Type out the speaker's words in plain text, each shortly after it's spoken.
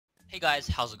Hey guys,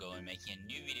 how's it going? Making a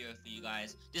new video for you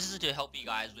guys. This is to help you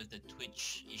guys with the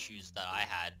Twitch issues that I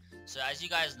had. So as you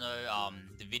guys know,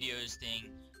 the videos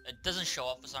thing, it doesn't show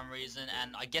up for some reason,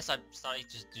 and I guess I'm starting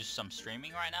to do some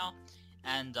streaming right now.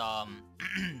 And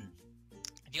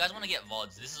if you guys want to get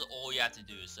VODs, this is all you have to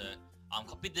do. So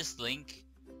copy this link.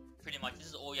 Pretty much, this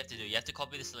is all you have to do. You have to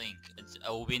copy this link. It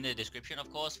will be in the description, of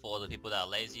course, for the people that are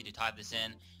lazy to type this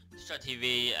in.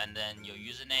 Twitch.tv and then your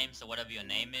username, so whatever your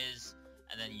name is,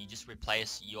 and then you just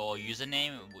replace your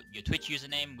username, your Twitch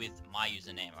username, with my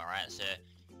username. Alright, so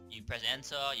you press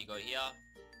enter, you go here.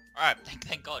 Alright,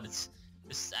 thank God, it's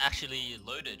actually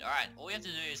loaded. Alright, all you have to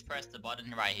do is press the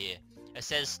button right here. It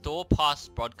says store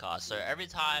past broadcast, so every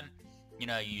time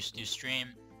you stream,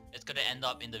 it's gonna end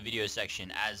up in the video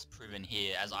section as proven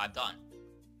here, as I've done.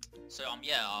 So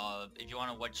yeah, if you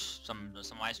want to watch some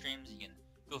of my streams, you can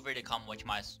feel free to come watch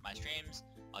my streams.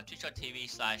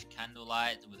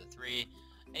 Twitch.tv/candlelight with a 3.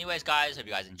 Anyways guys, hope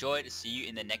you guys enjoyed. See you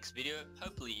in the next video.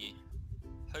 Hopefully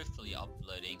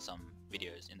uploading some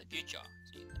videos in the future.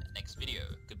 See you in the next video.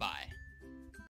 Goodbye.